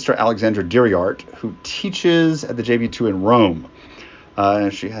from Sister Alexandra Diriart, who teaches at the JV2 in Rome.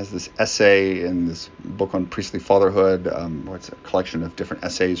 And she has this essay in this book on priestly fatherhood, where it's a collection of different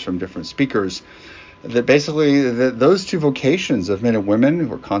essays from different speakers, that basically those two vocations of men and women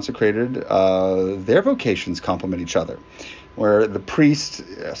who are consecrated, their vocations complement each other, where the priest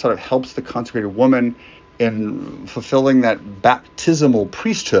sort of helps the consecrated woman in fulfilling that baptismal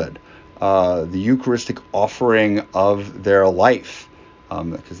priesthood, the Eucharistic offering of their life,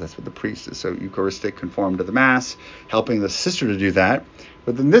 because that's what the priest is. So Eucharistic, conformed to the Mass, helping the sister to do that.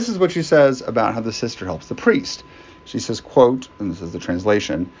 But then this is what she says about how the sister helps the priest. She says, quote, and this is the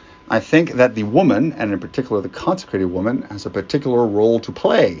translation, I think that the woman, and in particular the consecrated woman, has a particular role to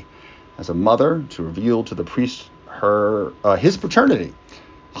play as a mother to reveal to the priest his paternity,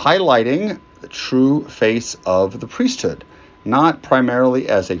 highlighting the true face of the priesthood, not primarily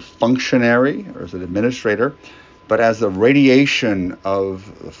as a functionary or as an administrator, but as the radiation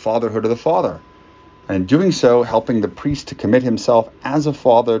of the fatherhood of the Father. And in doing so, helping the priest to commit himself as a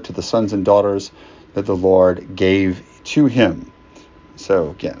father to the sons and daughters that the Lord gave to him. So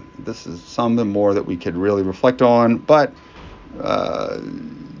again, this is something more that we could really reflect on, but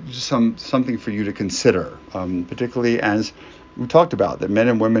something for you to consider, particularly as we talked about, that men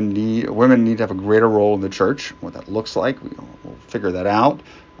and women need to have a greater role in the church. What that looks like, we'll figure that out,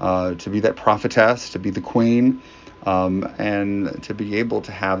 to be that prophetess, to be the queen, and to be able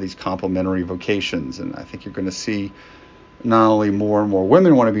to have these complementary vocations. And I think you're going to see not only more and more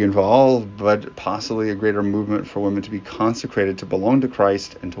women want to be involved, but possibly a greater movement for women to be consecrated, to belong to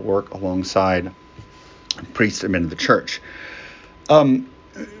Christ, and to work alongside priests and men of the church.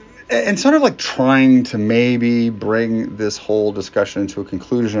 And sort of like trying to maybe bring this whole discussion to a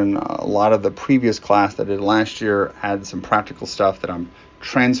conclusion, a lot of the previous class that I did last year had some practical stuff that I'm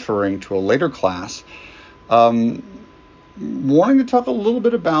transferring to a later class. Wanting to talk a little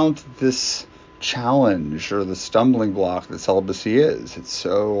bit about this challenge or the stumbling block that celibacy is. It's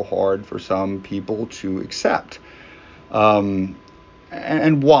so hard for some people to accept.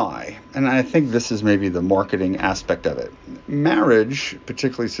 And why? And I think this is maybe the marketing aspect of it. Marriage,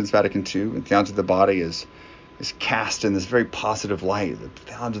 particularly since Vatican II, and theology of the body is cast in this very positive light. The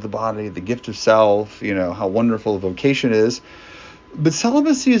theology of the body, the gift of self, how wonderful the vocation is. But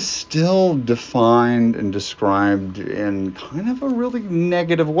celibacy is still defined and described in kind of a really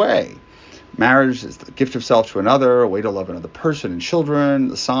negative way. Marriage is the gift of self to another, a way to love another person and children,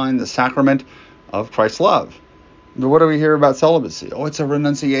 the sign, the sacrament of Christ's love. But what do we hear about celibacy? Oh, it's a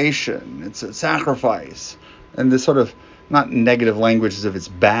renunciation. It's a sacrifice. And this sort of, not negative language as if it's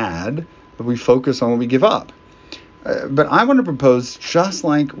bad, but we focus on what we give up. But I want to propose, just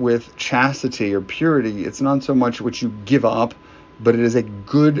like with chastity or purity, it's not so much what you give up, but it is a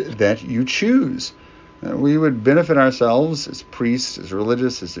good that you choose. We would benefit ourselves as priests, as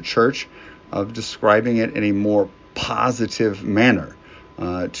religious, as the church, of describing it in a more positive manner.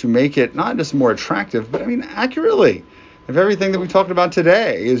 To make it not just more attractive, but accurately. If everything that we talked about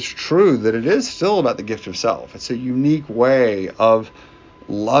today is true, that it is still about the gift of self. It's a unique way of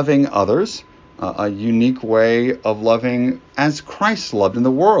loving others, a unique way of loving as Christ loved in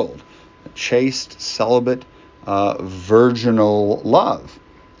the world, a chaste, celibate, virginal love.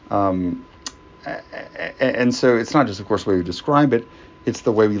 And so it's not just, of course, the way we describe it, it's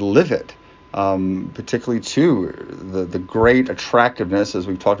the way we live it. Particularly too, the great attractiveness, as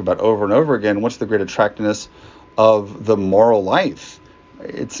we've talked about over and over again. What's the great attractiveness of the moral life?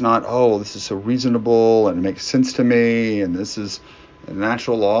 It's not, this is so reasonable and it makes sense to me and this is a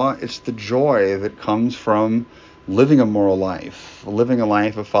natural law. It's the joy that comes from living a moral life, living a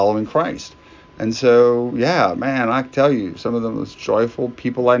life of following Christ. And so, I can tell you, some of the most joyful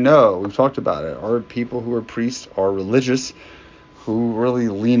people I know, we've talked about it, are people who are priests or religious, who really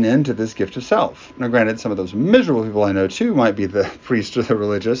lean into this gift of self. Now, granted, some of those miserable people I know, too, might be the priest or the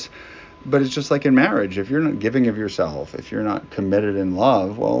religious, but it's just like in marriage. If you're not giving of yourself, if you're not committed in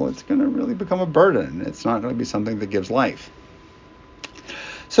love, well, it's going to really become a burden. It's not going to be something that gives life.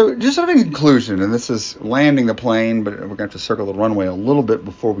 So just sort of in conclusion, and this is landing the plane, but we're going to have to circle the runway a little bit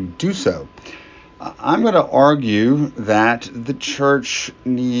before we do so. I'm going to argue that the church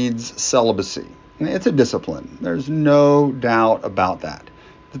needs celibacy. It's a discipline. There's no doubt about that.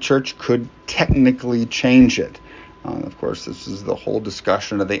 The church could technically change it. Of course, this is the whole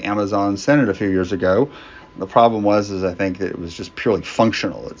discussion of the Amazon Synod a few years ago. The problem was I think that it was just purely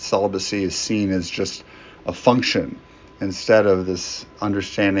functional. That celibacy is seen as just a function instead of this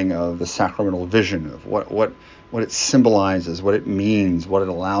understanding of the sacramental vision of what it symbolizes, what it means, what it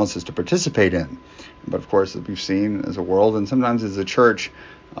allows us to participate in. But of course, as we've seen as a world and sometimes as a church,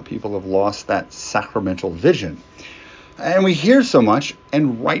 people have lost that sacramental vision. And we hear so much,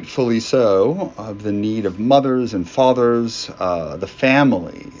 and rightfully so, of the need of mothers and fathers, the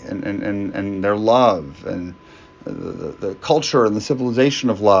family, and their love, and the culture and the civilization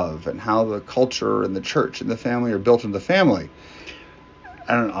of love, and how the culture and the church and the family are built into the family.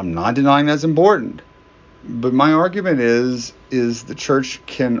 And I'm not denying that's important. But my argument is the church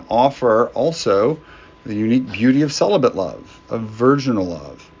can offer also the unique beauty of celibate love, of virginal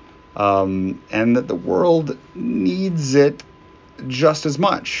love, and that the world needs it just as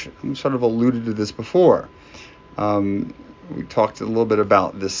much. We sort of alluded to this before. We talked a little bit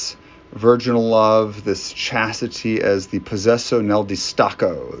about this virginal love, this chastity as the possessio nel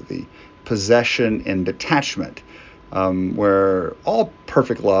distacco, the possession in detachment, where all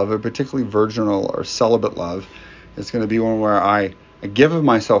perfect love, and particularly virginal or celibate love, is going to be one where I give of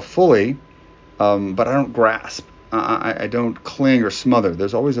myself fully, but I don't grasp. I don't cling or smother.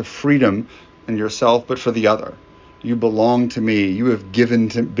 There's always a freedom in yourself, but for the other. You belong to me. You have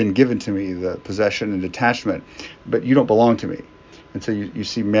been given to me the possession and detachment, but you don't belong to me. And so you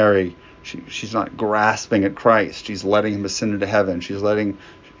see Mary, she's not grasping at Christ. She's letting him ascend into heaven. She's letting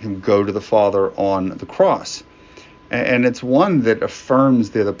him go to the Father on the cross. And it's one that affirms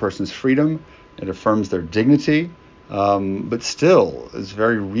the other person's freedom. It affirms their dignity, but still is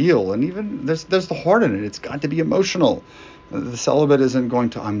very real. And even there's the heart in it. It's got to be emotional. The celibate isn't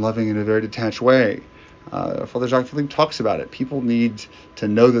going to, I'm loving in a very detached way. Father Jacques Philippe talks about it. People need to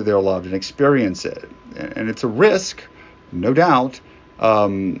know that they're loved and experience it. And it's a risk, no doubt,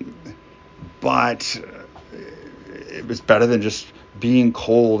 but it was better than just being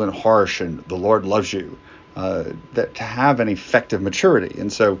cold and harsh and the Lord loves you. That to have an effective maturity.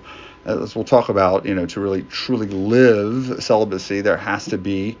 And so, as we'll talk about, to really truly live celibacy, there has to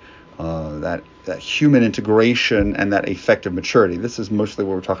be that human integration and that effective maturity. This is mostly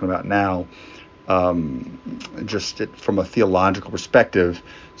what we're talking about now, from a theological perspective,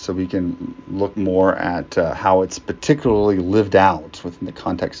 so we can look more at how it's particularly lived out within the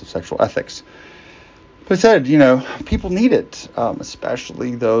context of sexual ethics. But I said, people need it,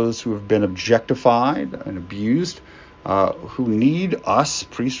 especially those who have been objectified and abused, who need us,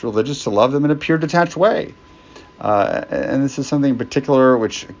 priests, religious, to love them in a pure, detached way. And this is something in particular,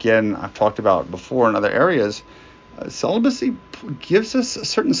 which, again, I've talked about before in other areas. Celibacy gives us a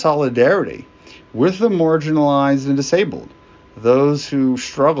certain solidarity with the marginalized and disabled, those who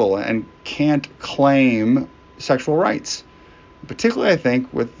struggle and can't claim sexual rights. Particularly, I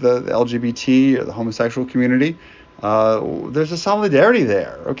think, with the LGBT or the homosexual community, there's a solidarity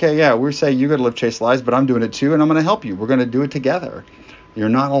there. Okay, yeah, we're saying you got to live chaste lives, but I'm doing it too, and I'm going to help you. We're going to do it together. You're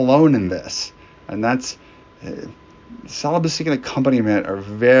not alone in this. And that's celibacy and accompaniment are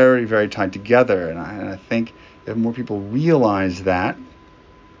very, very tied together. And I think if more people realize that,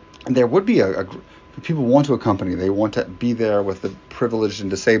 and there would be people want to accompany. They want to be there with the privileged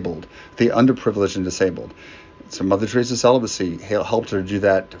and disabled, the underprivileged and disabled. So Mother Teresa's celibacy helped her to do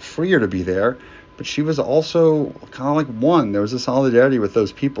that, to free her to be there. But she was also kind of like one. There was a solidarity with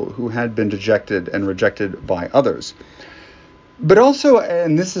those people who had been dejected and rejected by others. But also,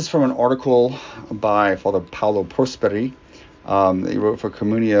 and this is from an article by Father Paolo Prosperi that he wrote for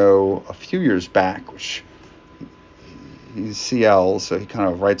Communio a few years back, which he's CL, so he kind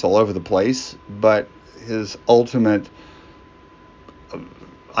of writes all over the place. But his ultimate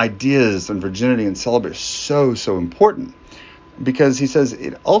ideas on virginity and celibacy are so important, because he says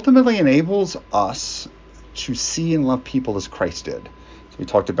it ultimately enables us to see and love people as Christ did. So we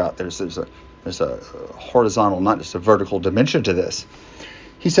talked about there's a horizontal, not just a vertical dimension to this.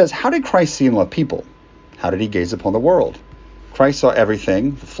 He says, how did Christ see and love people? How did he gaze upon the world? Christ saw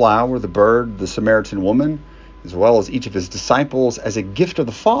everything, the flower, the bird, the Samaritan woman, as well as each of his disciples, as a gift of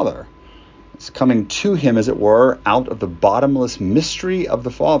the Father. It's coming to him, as it were, out of the bottomless mystery of the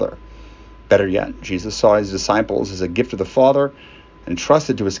Father. Better yet, Jesus saw his disciples as a gift of the Father,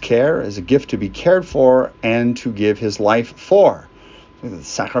 entrusted to his care, as a gift to be cared for and to give his life for. The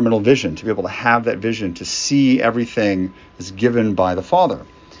sacramental vision, to be able to have that vision, to see everything is given by the Father.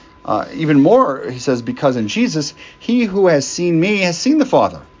 Even more, he says, because in Jesus, he who has seen me has seen the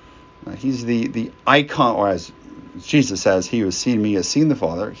Father. He's the icon, or as Jesus says, he who has seen me has seen the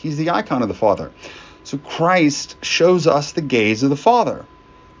Father. He's the icon of the Father. So Christ shows us the gaze of the Father.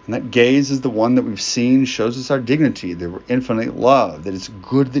 And that gaze is the one that we've seen, shows us our dignity, that we're infinitely loved, that it's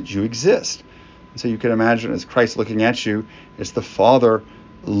good that you exist. And so you can imagine as Christ looking at you, it's the Father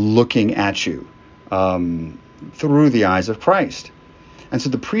looking at you through the eyes of Christ. And so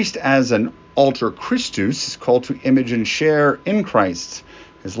the priest as an alter Christus is called to image and share in Christ,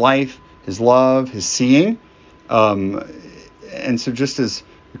 his life, his love, his seeing. And so just as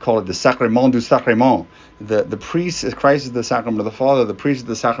we call it the sacrament du sacrament, the priest, as Christ is the sacrament of the Father, the priest is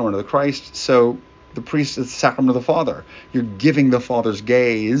the sacrament of the Christ, so the priest is the sacrament of the Father. You're giving the Father's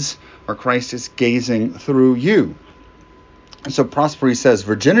gaze, or Christ is gazing through you. And so Prosperi says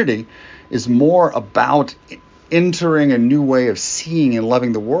virginity is more about entering a new way of seeing and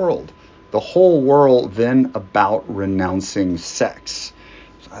loving the world, the whole world, than about renouncing sex.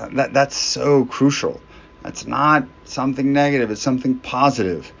 That's so crucial. That's not something negative. It's something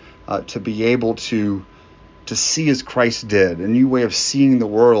positive, to be able to see as Christ did, a new way of seeing the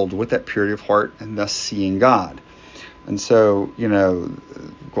world with that purity of heart and thus seeing God. And so,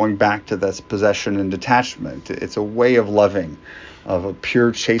 going back to this possession and detachment, it's a way of loving, of a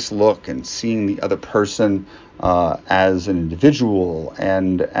pure, chaste look, and seeing the other person as an individual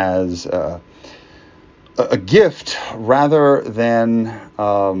and as a gift rather than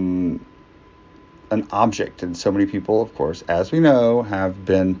an object. And so many people, of course, as we know, have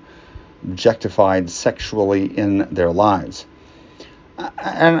been objectified sexually in their lives.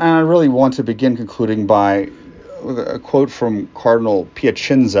 And I really want to begin concluding by a quote from Cardinal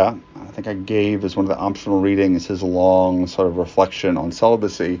Piacenza. I think I gave as one of the optional readings his long sort of reflection on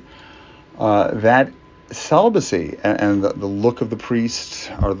celibacy. That celibacy and the look of the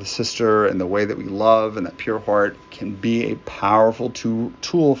priest or the sister and the way that we love and that pure heart can be a powerful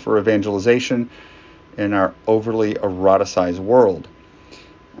tool for evangelization in our overly eroticized world.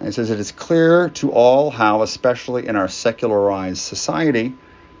 And it says, it is clear to all how, especially in our secularized society,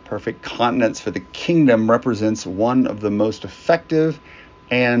 perfect continence for the kingdom represents one of the most effective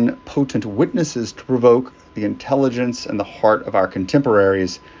and potent witnesses to provoke the intelligence and the heart of our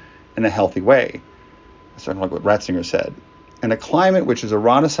contemporaries in a healthy way. That's sort of like what Ratzinger said. In a climate which is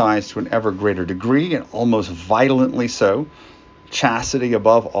eroticized to an ever greater degree, and almost violently so, chastity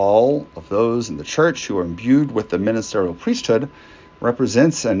above all of those in the church who are imbued with the ministerial priesthood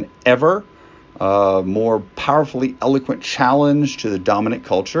represents an ever more powerfully eloquent challenge to the dominant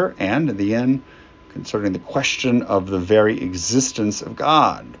culture, and in the end, concerning the question of the very existence of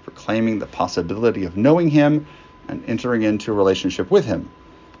God, proclaiming the possibility of knowing him and entering into a relationship with him.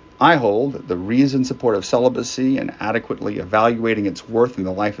 I hold that the reasoned support of celibacy and adequately evaluating its worth in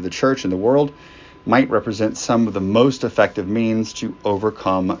the life of the church and the world might represent some of the most effective means to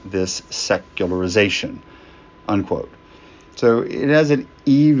overcome this secularization, unquote. So it has an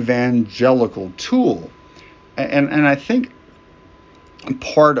evangelical tool. And I think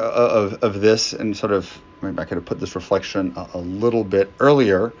part of this, and sort of, maybe I could have put this reflection a little bit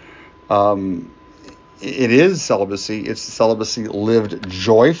earlier, it is celibacy. It's celibacy lived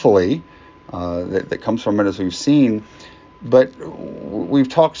joyfully that comes from it, as we've seen. But we've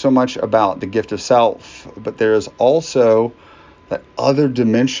talked so much about the gift of self, but there is also that other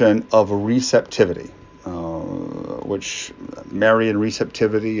dimension of receptivity, which Marian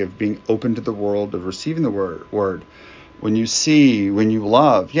receptivity of being open to the world, of receiving the word. When you see, when you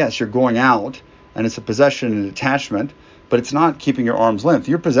love, yes, you're going out, and it's a possession and attachment, but it's not keeping your arm's length.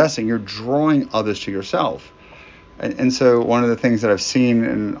 You're possessing, you're drawing others to yourself. And so one of the things that I've seen,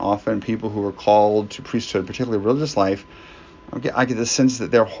 and often people who are called to priesthood, particularly religious life, I get the sense that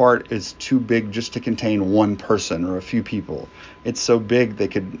their heart is too big just to contain one person or a few people. It's so big they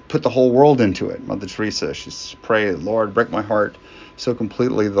could put the whole world into it. Mother Teresa, she's prayed, Lord, break my heart so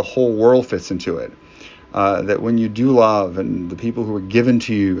completely the whole world fits into it. That when you do love, and the people who are given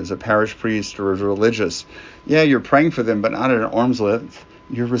to you as a parish priest or as a religious, yeah, you're praying for them, but not at an arm's length.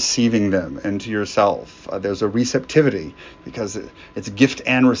 You're receiving them into yourself. There's a receptivity, because it's gift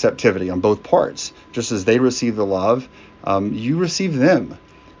and receptivity on both parts. Just as they receive the love, you receive them.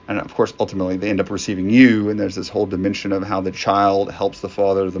 And of course, ultimately, they end up receiving you. And there's this whole dimension of how the child helps the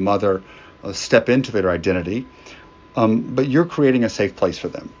father or the mother step into their identity. But you're creating a safe place for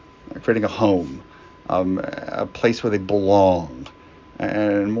them, creating a home, a place where they belong.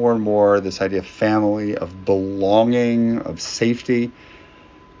 And more, this idea of family, of belonging, of safety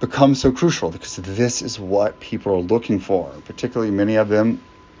becomes so crucial, because this is what people are looking for, particularly many of them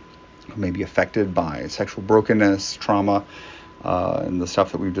who may be affected by sexual brokenness, trauma, and the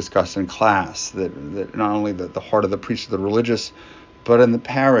stuff that we've discussed in class, that not only the heart of the priest of the religious, but in the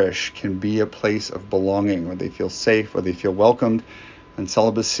parish can be a place of belonging where they feel safe, where they feel welcomed. And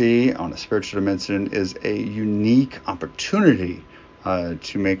celibacy on a spiritual dimension is a unique opportunity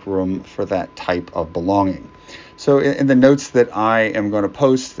to make room for that type of belonging. So in the notes that I am going to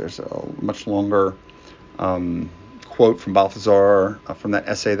post, there's a much longer quote from Balthasar from that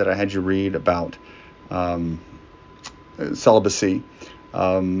essay that I had you read about celibacy.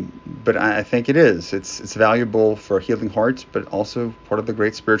 But I think it's valuable for healing hearts, but also part of the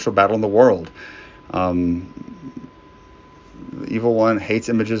great spiritual battle in the world. The evil one hates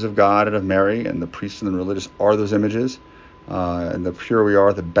images of God and of Mary, and the priests and the religious are those images. And the purer we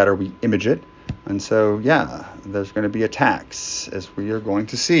are, the better we image it. And so, there's going to be attacks, as we are going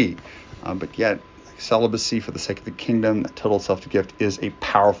to see. But yet, celibacy for the sake of the kingdom, that total self-gift, is a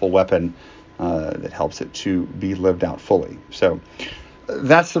powerful weapon that helps it to be lived out fully. So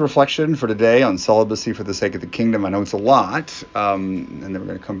that's the reflection for today on celibacy for the sake of the kingdom. I know it's a lot, and then we're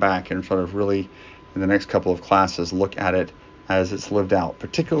going to come back and sort of really, in the next couple of classes, look at it as it's lived out,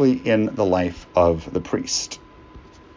 particularly in the life of the priest.